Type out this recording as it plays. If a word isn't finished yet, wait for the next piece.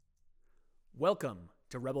Welcome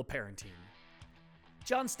to Rebel Parenting.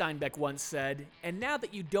 John Steinbeck once said, "And now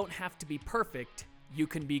that you don't have to be perfect, you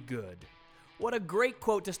can be good." What a great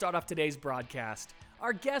quote to start off today's broadcast.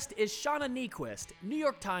 Our guest is Shauna Niequist, New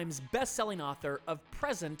York Times best-selling author of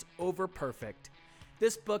Present Over Perfect.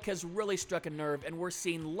 This book has really struck a nerve, and we're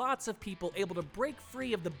seeing lots of people able to break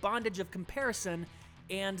free of the bondage of comparison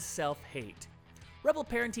and self-hate. Rebel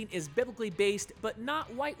Parenting is biblically based, but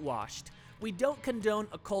not whitewashed. We don't condone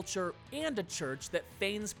a culture and a church that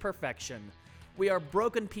feigns perfection. We are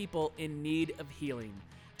broken people in need of healing.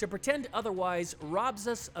 To pretend otherwise robs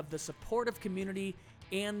us of the supportive community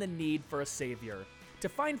and the need for a savior. To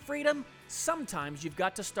find freedom, sometimes you've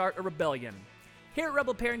got to start a rebellion. Here at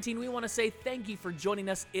Rebel Parenting, we want to say thank you for joining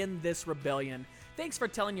us in this rebellion. Thanks for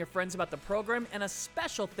telling your friends about the program, and a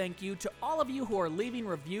special thank you to all of you who are leaving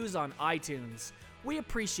reviews on iTunes. We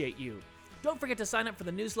appreciate you. Don't forget to sign up for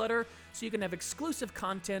the newsletter so you can have exclusive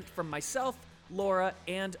content from myself, Laura,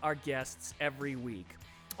 and our guests every week.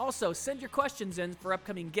 Also, send your questions in for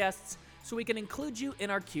upcoming guests so we can include you in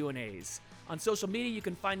our Q&As. On social media, you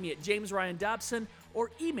can find me at James Ryan Dobson or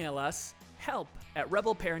email us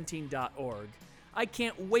help@rebelparenting.org. I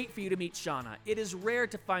can't wait for you to meet Shauna. It is rare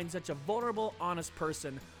to find such a vulnerable, honest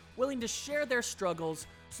person willing to share their struggles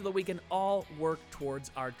so that we can all work towards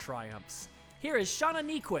our triumphs. Here is Shauna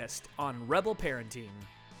Niequist on Rebel Parenting.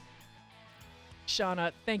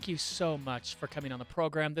 Shauna, thank you so much for coming on the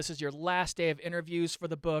program. This is your last day of interviews for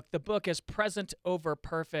the book. The book is Present Over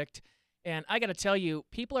Perfect. And I got to tell you,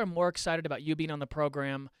 people are more excited about you being on the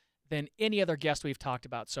program than any other guest we've talked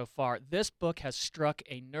about so far. This book has struck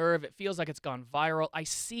a nerve. It feels like it's gone viral. I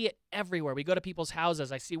see it everywhere. We go to people's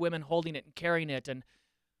houses. I see women holding it and carrying it. And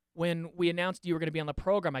when we announced you were going to be on the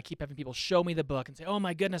program, I keep having people show me the book and say, "Oh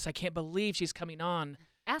my goodness, I can't believe she's coming on."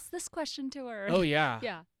 Ask this question to her. Oh, yeah.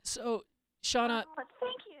 Yeah. So, Shauna. Oh,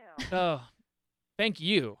 thank you. Oh, thank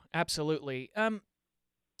you. Absolutely.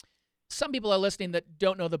 Some people are listening that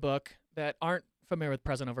don't know the book, that aren't familiar with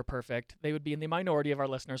Present Over Perfect. They would be in the minority of our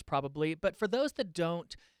listeners probably. But for those that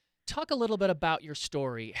don't, talk a little bit about your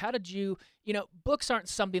story. How did you, books aren't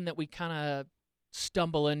something that we kind of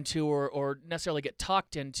stumble into or necessarily get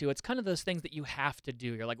talked into. It's kind of those things that you have to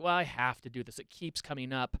do. You're like, well, I have to do this. It keeps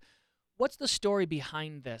coming up. What's the story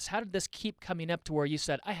behind this? How did this keep coming up to where you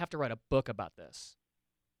said, I have to write a book about this?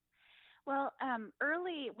 Well,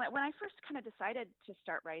 early, when I first kind of decided to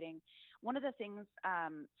start writing, one of the things,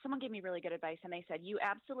 someone gave me really good advice, and they said, you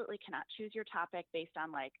absolutely cannot choose your topic based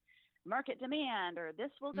on like market demand, or this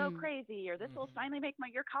will go crazy, or this will finally make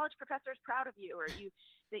your college professors proud of you, or she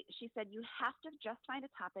said, you have to just find a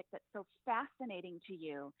topic that's so fascinating to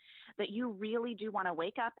you that you really do want to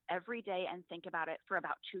wake up every day and think about it for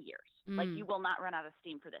about 2 years. Like, you will not run out of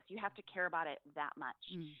steam for this. You have to care about it that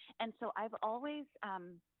much. And so I've always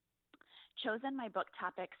chosen my book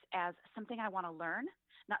topics as something I want to learn,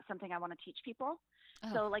 not something I want to teach people.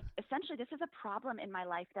 Oh. So like, essentially, this is a problem in my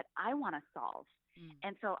life that I want to solve.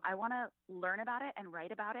 And so I want to learn about it and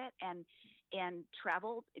write about it and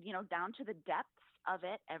travel, down to the depths of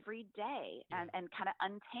it every day and kind of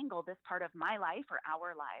untangle this part of my life or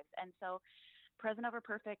our lives. And so Present Over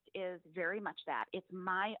Perfect is very much that. It's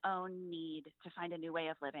my own need to find a new way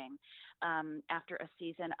of living after a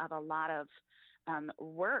season of a lot of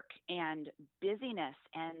work and busyness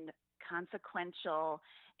and consequential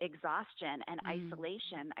exhaustion and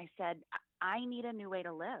isolation. I said, I need a new way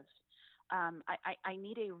to live. I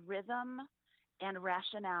need a rhythm and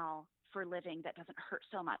rationale for living that doesn't hurt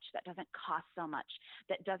so much, that doesn't cost so much,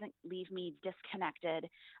 that doesn't leave me disconnected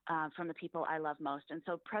from the people I love most. And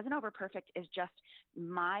so Present Over Perfect is just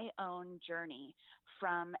my own journey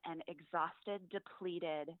from an exhausted,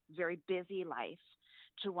 depleted, very busy life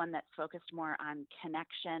to one that's focused more on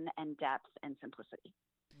connection and depth and simplicity.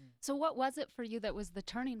 So what was it for you that was the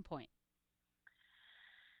turning point?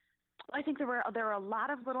 I think there were a lot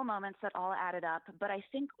of little moments that all added up, but I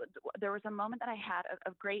think there was a moment that I had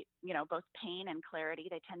of great, both pain and clarity.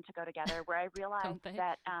 They tend to go together, where I realized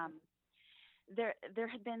that there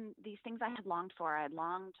had been these things I had longed for. I had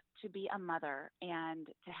longed to be a mother and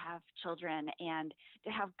to have children and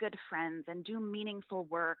to have good friends and do meaningful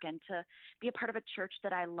work and to be a part of a church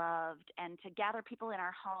that I loved and to gather people in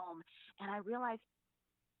our home. And I realized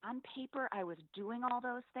on paper, I was doing all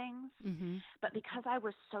those things, but because I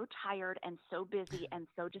was so tired and so busy and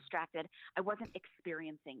so distracted, I wasn't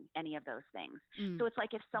experiencing any of those things. So it's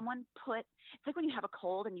like if someone it's like when you have a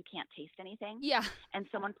cold and you can't taste anything. Yeah. And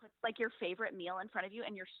someone puts like your favorite meal in front of you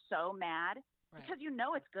and you're so mad because you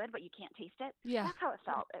know it's good, but you can't taste it. Yeah. That's how it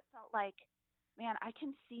felt. It felt like, man, I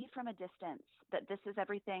can see from a distance that this is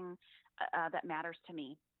everything that matters to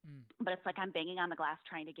me. Mm. but it's like I'm banging on the glass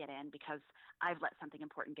trying to get in because I've let something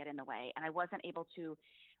important get in the way. And I wasn't able to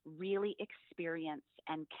really experience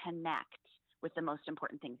and connect with the most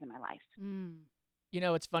important things in my life. Mm.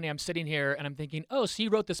 It's funny. I'm sitting here and I'm thinking, oh, so you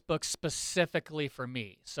wrote this book specifically for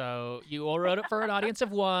me. So you all wrote it for an audience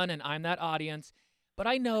of one, and I'm that audience. But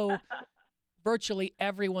I know virtually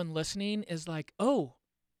everyone listening is like, oh,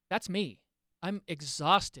 that's me. I'm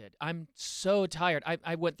exhausted. I'm so tired.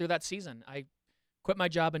 I went through that season. I quit my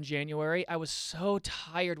job in January. I was so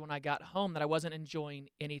tired when I got home that I wasn't enjoying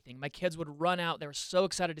anything. My kids would run out. They were so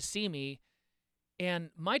excited to see me.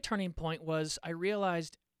 And my turning point was I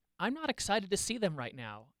realized I'm not excited to see them right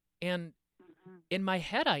now. And Mm-hmm. in my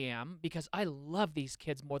head, I am because I love these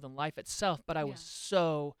kids more than life itself, but I was Yeah.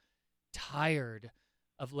 so tired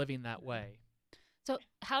of living that way. So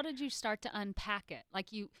how did you start to unpack it?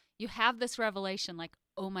 Like you have this revelation like,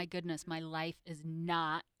 oh my goodness, my life is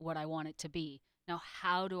not what I want it to be. Now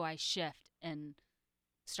how do I shift and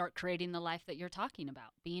start creating the life that you're talking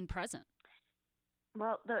about, being present?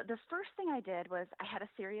 Well, the first thing I did was I had a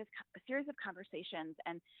series of conversations,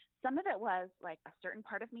 and some of it was like a certain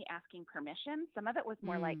part of me asking permission. Some of it was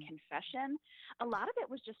more like Mm. confession. A lot of it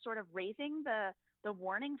was just sort of raising the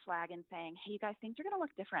warning flag and saying, "Hey, you guys, things are going to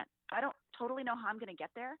look different. I don't totally know how I'm going to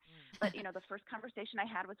get there, but the first conversation I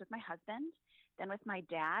had was with my husband, then with my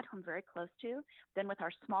dad, who I'm very close to, then with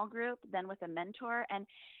our small group, then with a mentor, and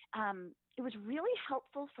it was really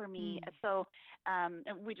helpful for me. Mm. So and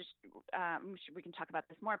we can talk about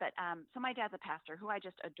this more, but so my dad's a pastor who I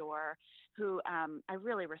just adore, who I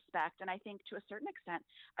really respect, and I think to a certain extent,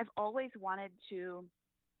 I've always wanted to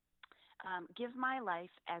give my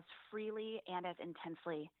life as freely and as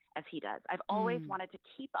intensely as he does. I've always Mm. wanted to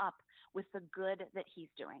keep up with the good that he's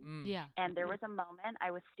doing. Mm. Yeah. And there was a moment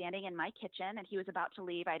I was standing in my kitchen and he was about to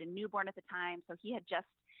leave. I had a newborn at the time, so he had just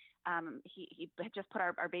he had just put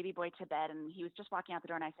our baby boy to bed, and he was just walking out the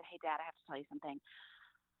door, and I said, "Hey, Dad, I have to tell you something.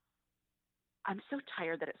 I'm so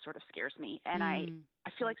tired that it sort of scares me, and Mm. I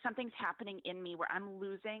feel like something's happening in me where I'm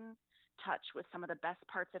losing touch with some of the best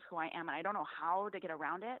parts of who I am, and I don't know how to get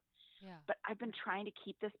around it. Yeah. But I've been trying to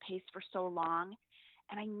keep this pace for so long,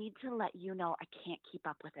 and I need to let you know I can't keep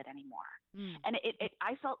up with it anymore." Mm. And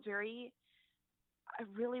I felt I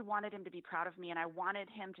really wanted him to be proud of me, and I wanted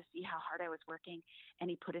him to see how hard I was working. And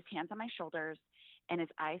he put his hands on my shoulders, and his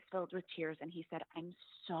eyes filled with tears, and he said, "I'm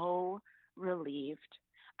so relieved.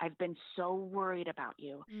 I've been so worried about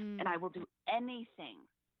you, and I Mm. will do anything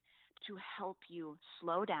to help you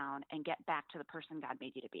slow down and get back to the person God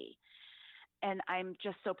made you to be." And I'm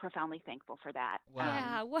just so profoundly thankful for that. Wow.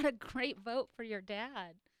 Yeah, what a great vote for your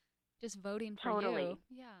dad. Just voting for Totally. you.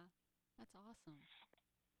 Yeah. That's awesome.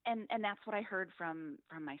 And that's what I heard from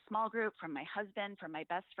my small group, from my husband, from my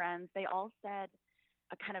best friends. They all said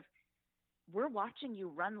a kind of, "We're watching you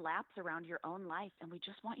run laps around your own life, and we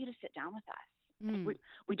just want you to sit down with us. Like, Mm.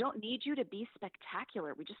 we don't need you to be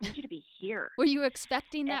spectacular. We just need you to be here." Were you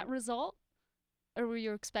expecting that And result? Or were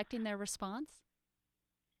you expecting their response?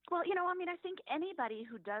 well, I mean, I think anybody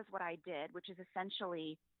who does what I did, which is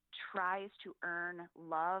essentially tries to earn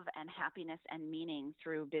love and happiness and meaning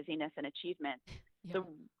through busyness and achievement, Yeah.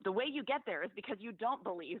 the way you get there is because you don't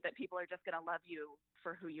believe that people are just going to love you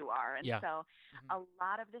for who you are. And Yeah. so Mhm. a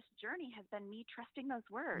lot of this journey has been me trusting those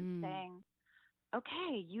words, Mm. saying,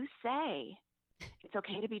 "Okay, you say it's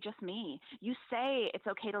okay to be just me. You say it's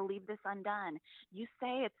okay to leave this undone. You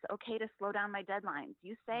say it's okay to slow down my deadlines.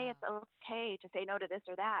 You say Yeah. it's okay to say no to this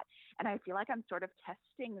or that." And I feel like I'm sort of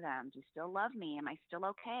testing them. Do you still love me? Am I still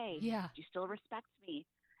okay? Yeah. Do you still respect me?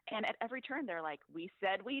 And at every turn, they're like, "We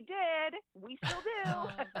said we did. We still do.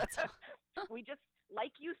 Oh, that's We just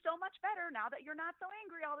like you so much better now that you're not so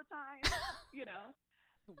angry all the time." You know?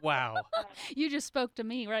 Wow. You just spoke to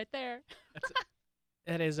me right there.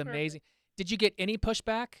 That is amazing. Did you get any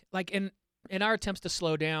pushback? Like in our attempts to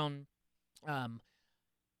slow down,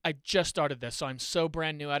 I just started this, so I'm so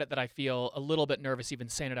brand new at it that I feel a little bit nervous even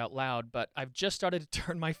saying it out loud, but I've just started to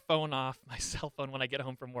turn my phone off, my cell phone, when I get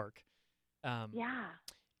home from work. Yeah.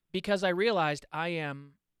 Because I realized I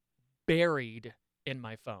am buried in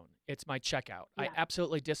my phone. It's my checkout. I Yeah.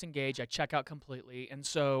 absolutely disengage. I check out completely. And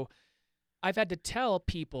so I've had to tell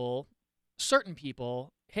people, certain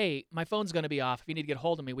people, hey, my phone's going to be off. If you need to get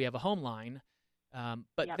hold of me, we have a home line.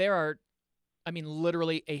 But Yep. there are,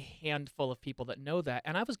 literally a handful of people that know that.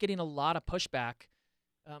 And I was getting a lot of pushback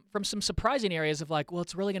from some surprising areas of like, well,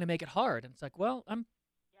 it's really going to make it hard. And it's like, well, I'm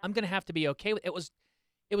going to have to be okay with it.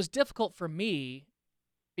 It was difficult for me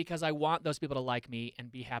because I want those people to like me and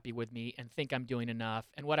be happy with me and think I'm doing enough.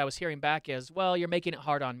 And what I was hearing back is, well, you're making it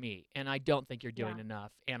hard on me, and I don't think you're doing Yeah.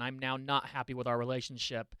 enough, and I'm now not happy with our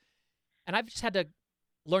relationship. And I've just had to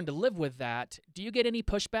learn to live with that. Do you get any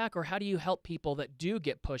pushback, or how do you help people that do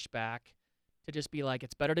get pushback to just be like,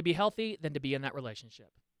 it's better to be healthy than to be in that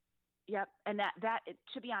relationship? Yep. And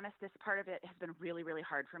to be honest, this part of it has been really, really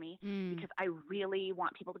hard for me Mm, because I really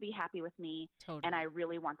want people to be happy with me, and I totally.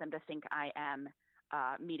 really want them to think I am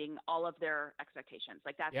meeting all of their expectations.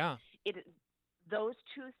 Like that's Yeah. it. Those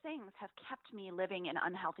two things have kept me living in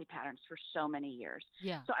unhealthy patterns for so many years.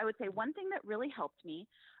 Yeah. So I would say one thing that really helped me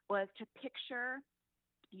was to picture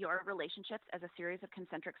your relationships as a series of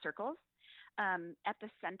concentric circles. At the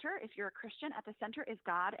center, if you're a Christian, at the center is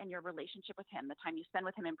God and your relationship with Him, the time you spend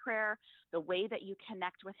with Him in prayer, the way that you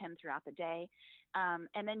connect with Him throughout the day.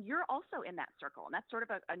 And then you're also in that circle. And that's sort of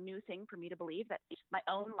a new thing for me to believe that my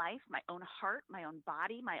own life, my own heart, my own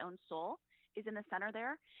body, my own soul is in the center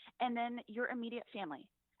there. And then your immediate family,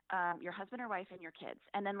 your husband or wife and your kids.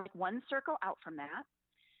 And then like one circle out from that,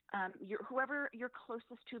 whoever you're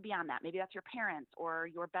closest to beyond that. Maybe that's your parents or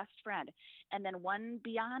your best friend. And then one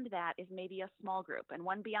beyond that is maybe a small group. And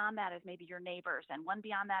one beyond that is maybe your neighbors. And one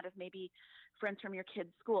beyond that is maybe friends from your kids'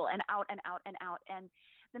 school, and out and out and out. And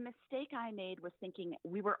the mistake I made was thinking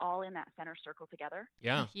we were all in that center circle together.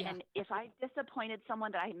 Yeah. Yeah. And if I disappointed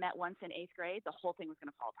someone that I met once in eighth grade, the whole thing was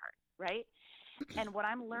going to fall apart. Right. And what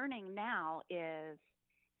I'm learning now is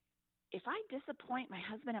if I disappoint my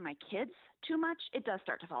husband and my kids too much, it does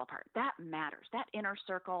start to fall apart. That matters. That inner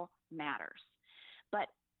circle matters. But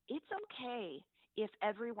it's okay if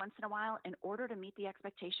every once in a while, in order to meet the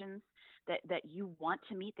expectations that you want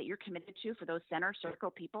to meet, that you're committed to for those center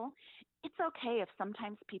circle people, it's okay if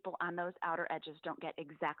sometimes people on those outer edges don't get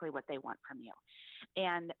exactly what they want from you.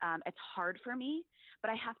 And it's hard for me,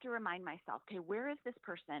 but I have to remind myself, okay, where is this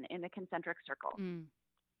person in the concentric circle? Mm,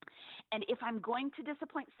 And if I'm going to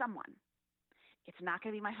disappoint someone, it's not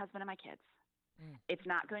going to be my husband and my kids. Mm. It's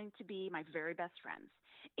not going to be my very best friends.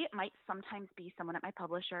 It might sometimes be someone at my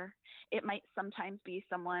publisher. It might sometimes be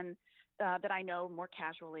someone that I know more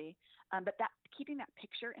casually. But that keeping that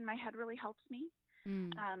picture in my head really helps me.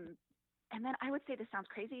 mm, And then I would say this sounds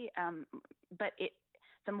crazy, but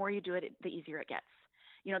the more you do it, the easier it gets.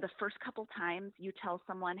 You know, the first couple times you tell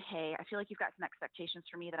someone, hey, I feel like you've got some expectations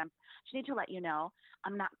for me that I just need to let you know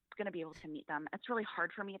I'm not going to be able to meet them. It's really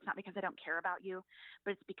hard for me. It's not because I don't care about you,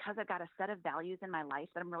 but it's because I've got a set of values in my life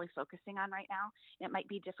that I'm really focusing on right now. And it might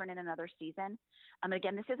be different in another season.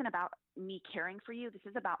 Again, this isn't about me caring for you. This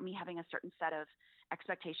is about me having a certain set of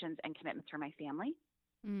expectations and commitments for my family.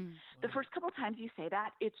 mm. The Wow. first couple times you say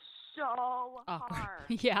that, it's so Awkward. hard.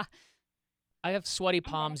 Yeah. I have sweaty And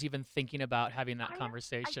then palms even thinking about having that I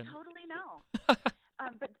conversation. totally know.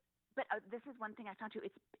 But this is one thing I found too.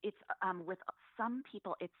 It's with some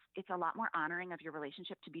people, it's a lot more honoring of your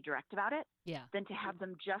relationship to be direct about it Yeah. than to have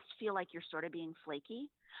them just feel like you're sort of being flaky.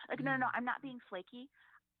 Like no, Mm. I'm not being flaky.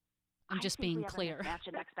 I'm I just think we being have a clear. mismatch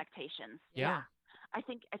in expectations. Yeah. I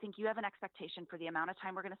think you have an expectation for the amount of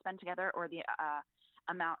time we're going to spend together, or the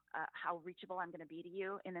amount how reachable I'm going to be to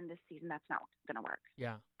you, and in this season that's not going to work.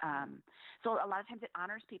 Yeah. So a lot of times it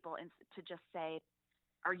honors people and to just say,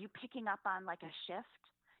 are you picking up on like a shift?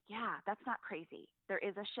 Yeah, that's not crazy. There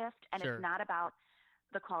is a shift, and Sure. it's not about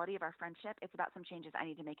the quality of our friendship. It's about some changes I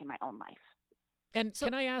need to make in my own life. And So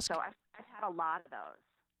can I ask, So I've had a lot of those.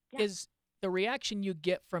 Yeah. is the reaction you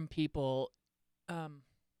get from people, um,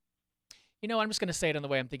 I'm just going to say it in the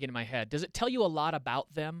way I'm thinking in my head. Does it tell you a lot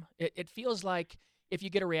about them? It feels like if you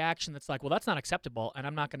get a reaction that's like, well, that's not acceptable, and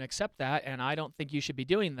I'm not going to accept that, and I don't think you should be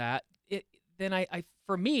doing that, then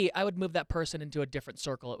for me, I would move that person into a different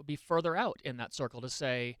circle. It would be further out in that circle to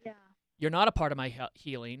say, Yeah. you're not a part of my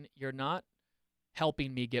healing. You're not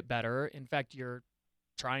helping me get better. In fact, you're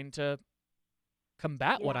trying to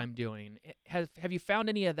combat what Yeah. I'm doing. Have you found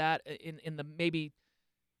any of that in the maybe,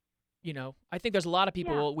 I think there's a lot of Yeah.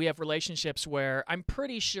 people, we have relationships where I'm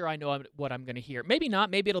pretty sure I know what I'm going to hear. Maybe not,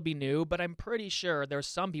 maybe it'll be new, but I'm pretty sure there's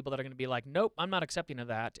some people that are going to be like, nope, I'm not accepting of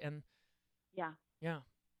that. And Yeah. yeah.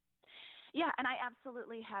 Yeah, and I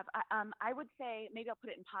absolutely have. I would say, maybe I'll put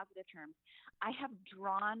it in positive terms. I have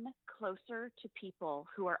drawn closer to people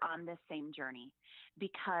who are on this same journey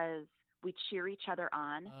because we cheer each other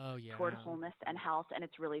on Oh, yeah. toward wholeness and health, and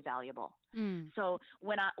it's really valuable. Mm, So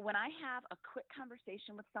when I have a quick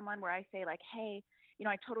conversation with someone where I say like, hey,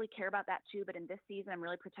 I totally care about that too, but in this season I'm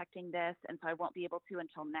really protecting this, and so I won't be able to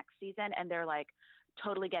until next season, and they're like,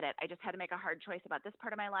 totally get it. I just had to make a hard choice about this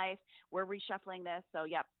part of my life. We're reshuffling this, so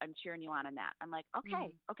yep, I'm cheering you on in that. I'm like, okay,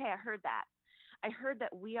 I heard that. I heard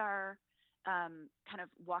that we are kind of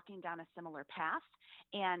walking down a similar path,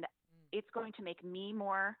 and it's going to make me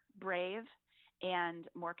more brave and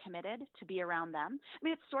more committed to be around them. I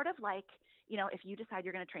mean, it's sort of like, if you decide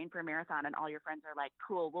you're going to train for a marathon and all your friends are like,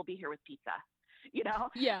 cool, we'll be here with pizza.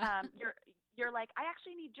 Yeah. You're like, I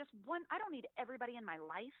actually need just one. I don't need everybody in my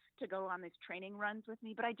life to go on these training runs with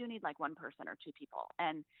me, but I do need like one person or two people.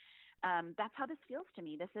 And that's how this feels to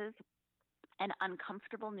me. This is an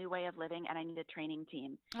uncomfortable new way of living, and I need a training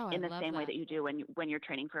team Oh, I in the love same way that. that you do when you're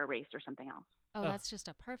training for a race or something else. Oh, Oh, that's just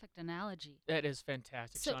a perfect analogy. that is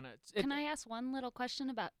fantastic, So, Shauna. can I ask one little question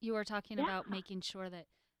about you were talking Yeah, about making sure that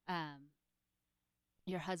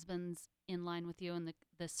your husband's in line with you in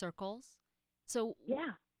the circles. So,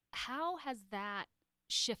 yeah. how has that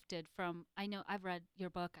shifted from? I know I've read your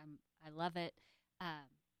book. I love it.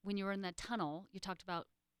 When you were in the tunnel, you talked about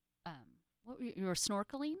you were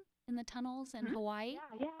snorkeling in the tunnels in Mhm. Hawaii.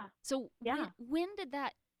 Yeah. So Yeah. when did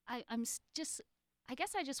that? Just I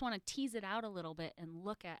guess I just want to tease it out a little bit and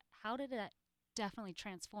look at how did that definitely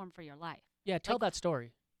transform for your life? Yeah, tell Like, that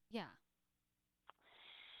story. yeah.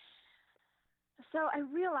 So I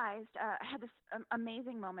realized I had this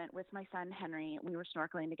amazing moment with my son Henry. We were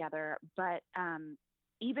snorkeling together, but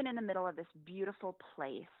even in the middle of this beautiful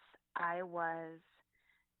place, I was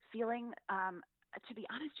feeling, to be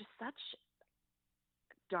honest, just such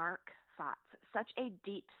dark thoughts, such a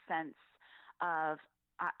deep sense of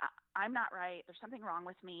I'm not right. There's something wrong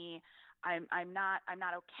with me. I'm not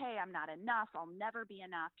okay. I'm not enough. I'll never be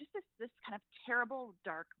enough. Just this kind of terrible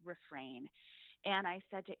dark refrain. And I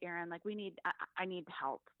said to Aaron, like, I need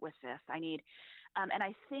help with this. I need, and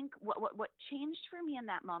I think what changed for me in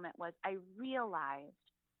that moment was I realized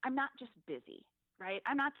I'm not just busy, right?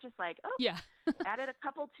 I'm not just like, oh, Yeah. added a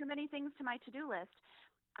couple too many things to my to-do list.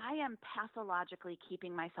 I am pathologically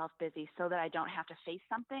keeping myself busy so that I don't have to face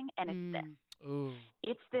something. And it's this. Mm, Ooh.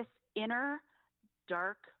 It's this inner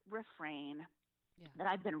dark refrain yeah. that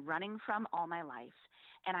I've been running from all my life.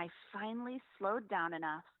 And I finally slowed down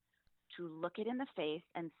enough to look it in the face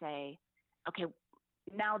and say, okay,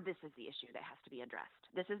 now this is the issue that has to be addressed.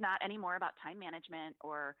 This is not anymore about time management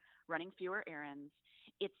or running fewer errands.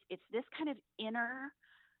 It's this kind of inner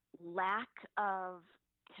lack of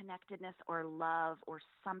connectedness or love or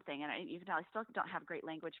something. And you can tell I still don't have great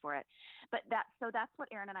language for it. But that's what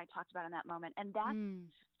Aaron and I talked about in that moment. And that's Mm,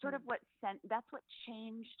 sort of that's what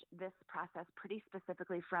changed this process pretty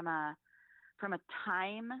specifically from a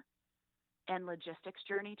time and logistics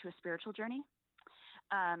journey to a spiritual journey,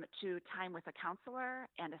 to time with a counselor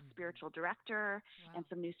and a spiritual director wow. and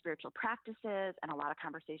some new spiritual practices and a lot of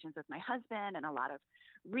conversations with my husband and a lot of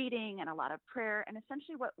reading and a lot of prayer. And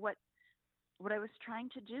essentially what I was trying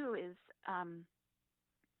to do is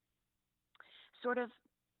sort of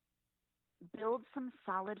build some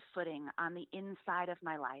solid footing on the inside of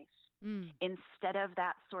my life Mm, instead of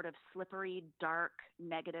that sort of slippery, dark,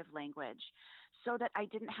 negative language, so that I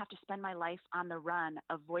didn't have to spend my life on the run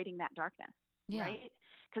avoiding that darkness, yeah. right?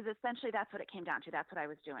 Because essentially that's what it came down to. That's what I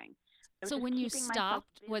was doing. It was So just when you keeping myself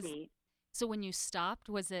stopped, busy.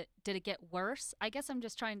 did it get worse? I guess I'm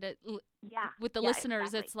just trying to Yeah, with the yeah, listeners,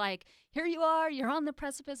 exactly. it's like, here you are, you're on the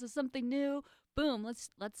precipice of something new. Boom, let's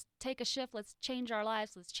take a shift, let's change our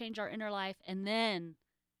lives, let's change our inner life, and then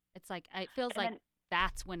it's like it feels And like then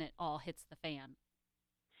that's when it all hits the fan.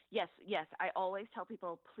 yes, I always tell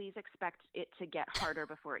people, please expect it to get harder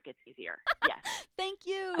before it gets easier. Yes. Thank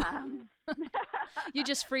you. Um, You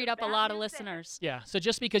just freed the up a bad lot of news listeners. Yeah. So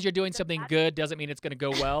just because you're doing the something bad good doesn't mean it's going to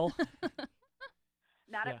go well.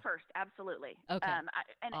 Not Yeah. at first, absolutely. Okay.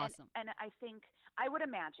 And Awesome. I think I would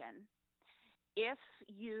imagine if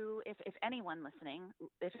anyone listening,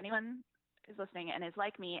 if anyone is listening and is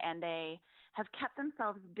like me and they have kept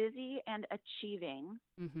themselves busy and achieving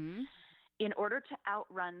Mm-hmm. in order to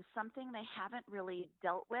outrun something they haven't really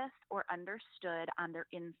dealt with or understood on their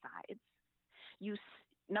insides,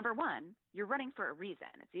 number one, you're running for a reason.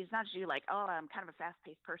 It's not just you like, oh, I'm kind of a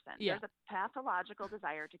fast-paced person. Yeah. There's a pathological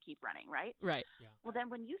desire to keep running, right? Right. Yeah. Well, then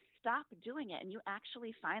when you stop doing it and you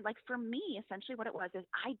actually find, like for me, essentially what it was is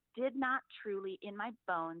I did not truly, in my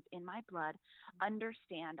bones, in my blood,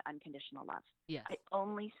 understand unconditional love. Yes. I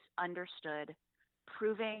only understood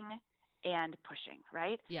proving and pushing,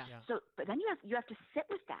 right? Yeah. Yeah. So, but then you have to sit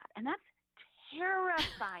with that, and that's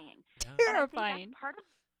terrifying. Yeah. And I think Terrifying. that's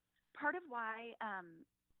part of why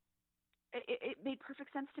it made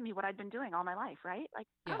perfect sense to me what I'd been doing all my life, right? Like,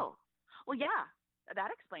 Yeah. oh, well, yeah, that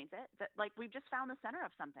explains it. That like we've just found the center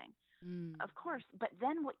of something, Mm. of course. But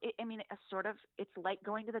then, it's like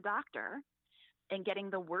going to the doctor and getting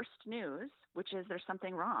the worst news, which is there's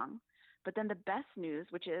something wrong, but then the best news,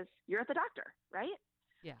 which is you're at the doctor, right?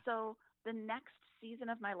 Yeah. So the next season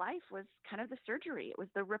of my life was kind of the surgery. It was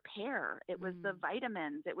the repair. It was the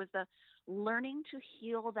vitamins. It was the learning to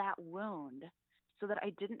heal that wound so that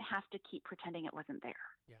I didn't have to keep pretending it wasn't there.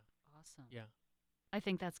 Yeah. Awesome. Yeah. I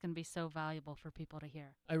think that's going to be so valuable for people to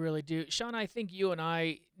hear. I really do. Sean, I think you and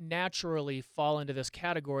I naturally fall into this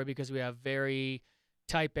category because we have very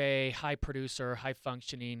type A, high producer, high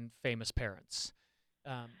functioning, famous parents.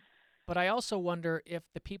 But I also wonder if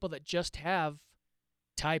the people that just have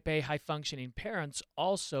type A, high functioning parents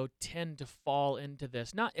also tend to fall into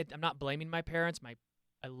this. I'm not blaming my parents.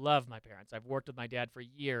 I love my parents. I've worked with my dad for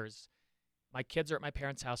years. My kids are at my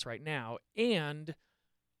parents' house right now. And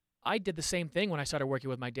I did the same thing when I started working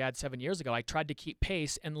with my dad 7 years ago. I tried to keep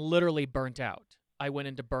pace and literally burnt out. I went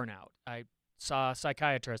into burnout. I saw a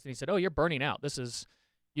psychiatrist and he said, "Oh, you're burning out.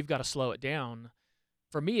 You've got to slow it down."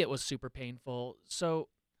 For me, it was super painful. So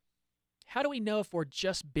how do we know if we're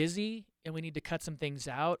just busy and we need to cut some things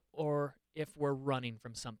out, or if we're running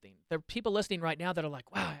from something? There are people listening right now that are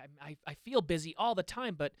like, "Wow, I feel busy all the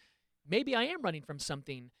time, but maybe I am running from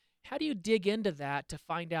something." How do you dig into that to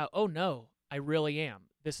find out, "Oh no, I really am.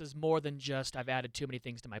 This is more than just I've added too many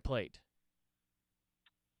things to my plate"?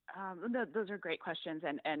 Those are great questions,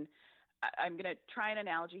 and I'm going to try an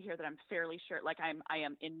analogy here that I'm fairly sure. Like I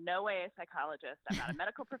am in no way a psychologist. I'm not a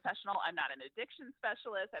medical professional. I'm not an addiction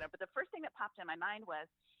specialist. But the first thing that popped in my mind was,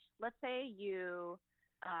 let's say you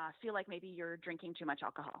feel like maybe you're drinking too much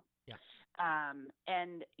alcohol, Yeah.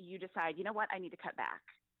 and you decide, you know what, I need to cut back.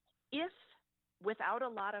 If without a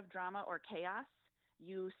lot of drama or chaos,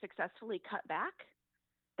 you successfully cut back,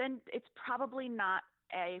 then it's probably not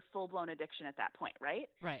a full-blown addiction at that point, right?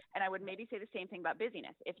 Right. And I would maybe say the same thing about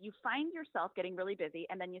busyness. If you find yourself getting really busy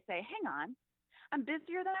and then you say, hang on, I'm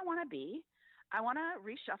busier than I want to be. I want to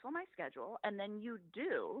reshuffle my schedule. And then you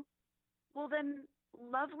do, well, then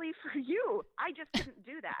lovely for you. I just didn't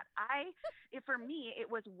do that. For me, it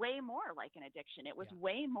was way more like an addiction. It was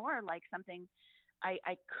way more like something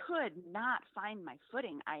I could not find my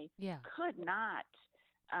footing. I could not,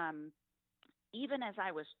 even as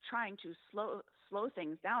I was trying to slow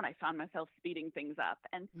things down, I found myself speeding things up.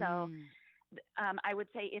 And so I would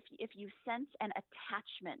say if you sense an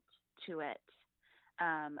attachment to it,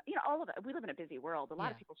 all of it, we live in a busy world. A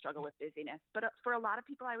lot of people struggle with busyness, but for a lot of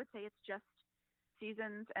people, I would say it's just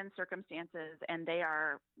seasons and circumstances, and they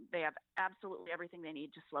have absolutely everything they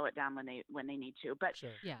need to slow it down when they need to. But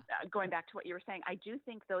Sure. Going back to what you were saying, I do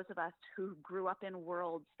think those of us who grew up in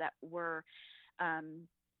worlds that were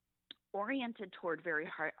oriented toward very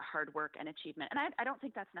hard work and achievement. And I don't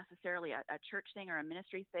think that's necessarily a church thing or a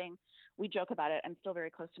ministry thing. We joke about it. I'm still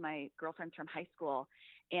very close to my girlfriends from high school,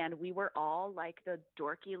 and we were all like the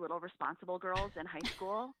dorky little responsible girls in high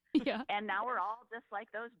school. Yeah. And now we're all just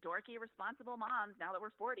like those dorky responsible moms now that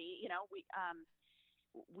we're 40.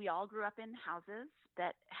 We all grew up in houses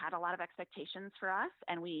that had a lot of expectations for us,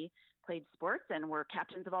 and we played sports and were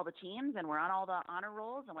captains of all the teams and were on all the honor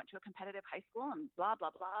rolls and went to a competitive high school and blah, blah,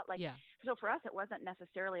 blah. So for us, it wasn't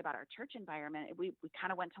necessarily about our church environment. We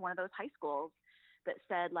kind of went to one of those high schools that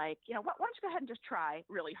said, like, why don't you go ahead and just try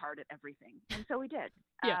really hard at everything? And so we did.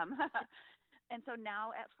 Yeah. And so now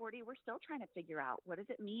at 40, we're still trying to figure out, what does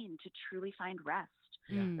it mean to truly find rest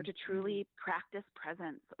or to truly practice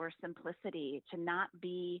presence or simplicity, to not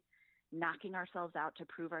be knocking ourselves out to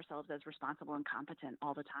prove ourselves as responsible and competent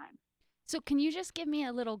all the time. So can you just give me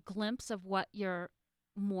a little glimpse of what your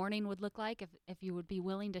morning would look like, if you would be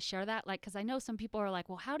willing to share that? Like, because I know some people are like,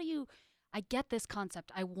 well, I get this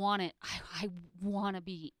concept. I want it. I want to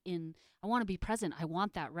be present. I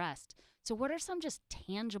want that rest. So what are some just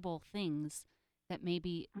tangible things that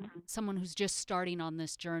maybe someone who's just starting on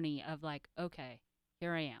this journey of like, okay,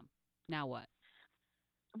 here I am. Now what?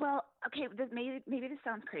 Well, okay, maybe this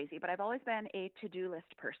sounds crazy, but I've always been a to-do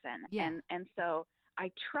list person. Yeah. And so I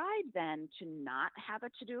tried then to not have a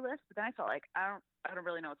to-do list, but then I felt like I don't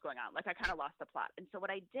really know what's going on. Like I kind of lost the plot. And so what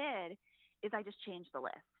I did is I just changed the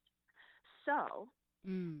list. So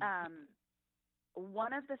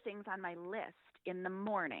one of the things on my list in the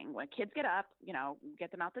morning when kids get up, get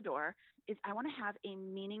them out the door, is I want to have a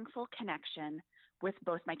meaningful connection with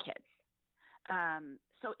both my kids.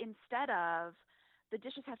 So instead of the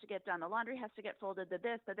dishes have to get done, the laundry has to get folded, the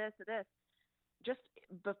this, just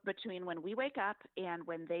between when we wake up and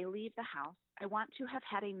when they leave the house, I want to have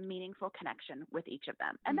had a meaningful connection with each of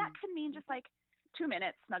them. And that can mean just like 2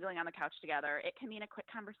 minutes snuggling on the couch together. It can mean a quick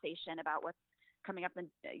conversation about what's coming up in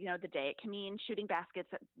the day. It can mean shooting baskets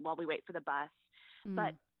while we wait for the bus.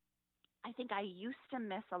 But I think I used to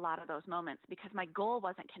miss a lot of those moments because my goal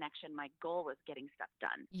wasn't connection. My goal was getting stuff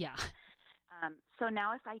done. Yeah. So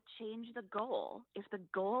now if I change the goal, if the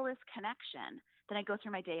goal is connection, then I go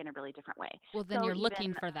through my day in a really different way. Well, then you're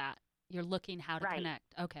looking for that. You're looking how to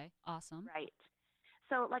connect. Okay, awesome. Right.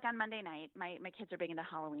 So like on Monday night, my kids are big into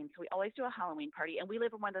Halloween. So we always do a Halloween party. And we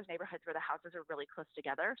live in one of those neighborhoods where the houses are really close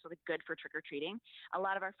together. So it's good for trick-or-treating. A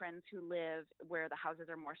lot of our friends who live where the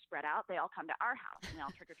houses are more spread out, they all come to our house and they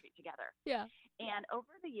all trick-or-treat together. Yeah. And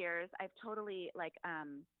over the years, I've totally like,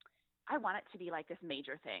 I want it to be like this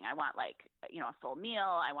major thing. I want like, a full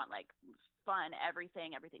meal. I want like fun,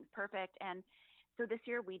 everything's perfect. And so this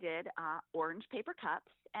year we did orange paper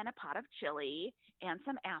cups and a pot of chili and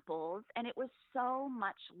some apples. And it was so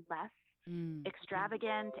much less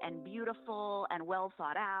extravagant and beautiful and well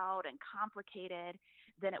thought out and complicated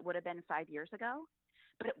than it would have been 5 years ago.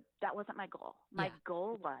 But that wasn't my goal. My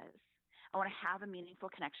goal was I want to have a meaningful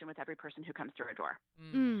connection with every person who comes through a door.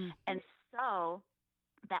 And so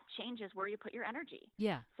that changes where you put your energy.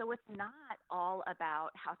 Yeah. So it's not all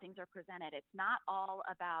about how things are presented. It's not all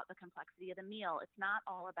about the complexity of the meal. It's not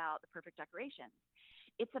all about the perfect decorations.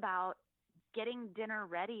 It's about getting dinner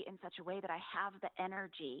ready in such a way that I have the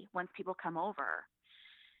energy once people come over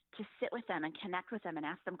to sit with them and connect with them and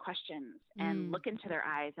ask them questions and look into their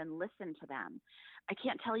eyes and listen to them. I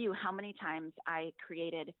can't tell you how many times I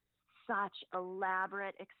created such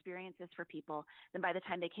elaborate experiences for people. Then by the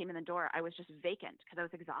time they came in the door, I was just vacant because I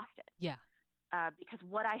was exhausted. Yeah. Because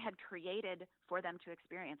what I had created for them to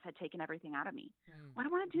experience had taken everything out of me. I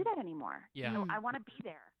don't want to do that anymore. Yeah. So I want to be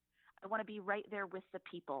there. I want to be right there with the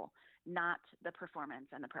people, not the performance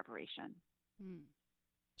and the preparation.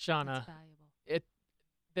 Shauna, That's valuable.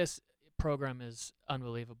 This program is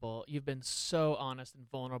unbelievable. You've been so honest and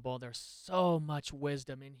vulnerable. There's so much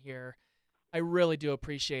wisdom in here. I really do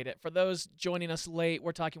appreciate it. For those joining us late,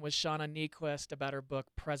 we're talking with Shauna Niequist about her book,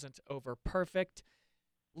 Present Over Perfect,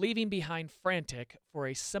 Leaving Behind Frantic for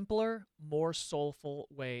a Simpler, More Soulful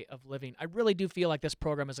Way of Living. I really do feel like this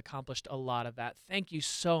program has accomplished a lot of that. Thank you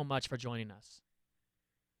so much for joining us.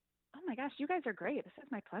 Oh my gosh, you guys are great. This is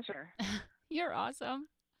my pleasure. You're awesome.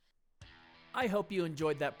 I hope you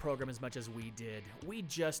enjoyed that program as much as we did. We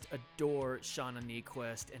just adore Shauna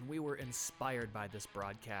Niequist, and we were inspired by this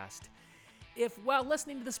broadcast. If, while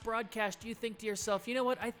listening to this broadcast, you think to yourself, you know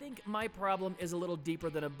what, I think my problem is a little deeper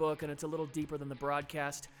than a book and it's a little deeper than the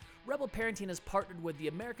broadcast, Rebel Parenting has partnered with the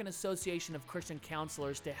American Association of Christian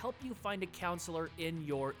Counselors to help you find a counselor in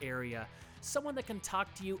your area, someone that can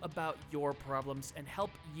talk to you about your problems and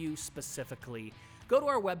help you specifically. Go to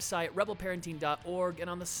our website, rebelparenting.org, and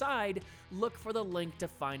on the side, look for the link to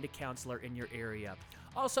find a counselor in your area.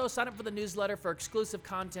 Also, sign up for the newsletter for exclusive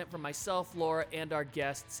content from myself, Laura, and our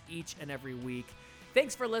guests each and every week.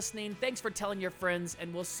 Thanks for listening, thanks for telling your friends,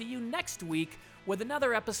 and we'll see you next week with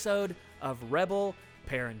another episode of Rebel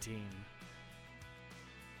Parenting.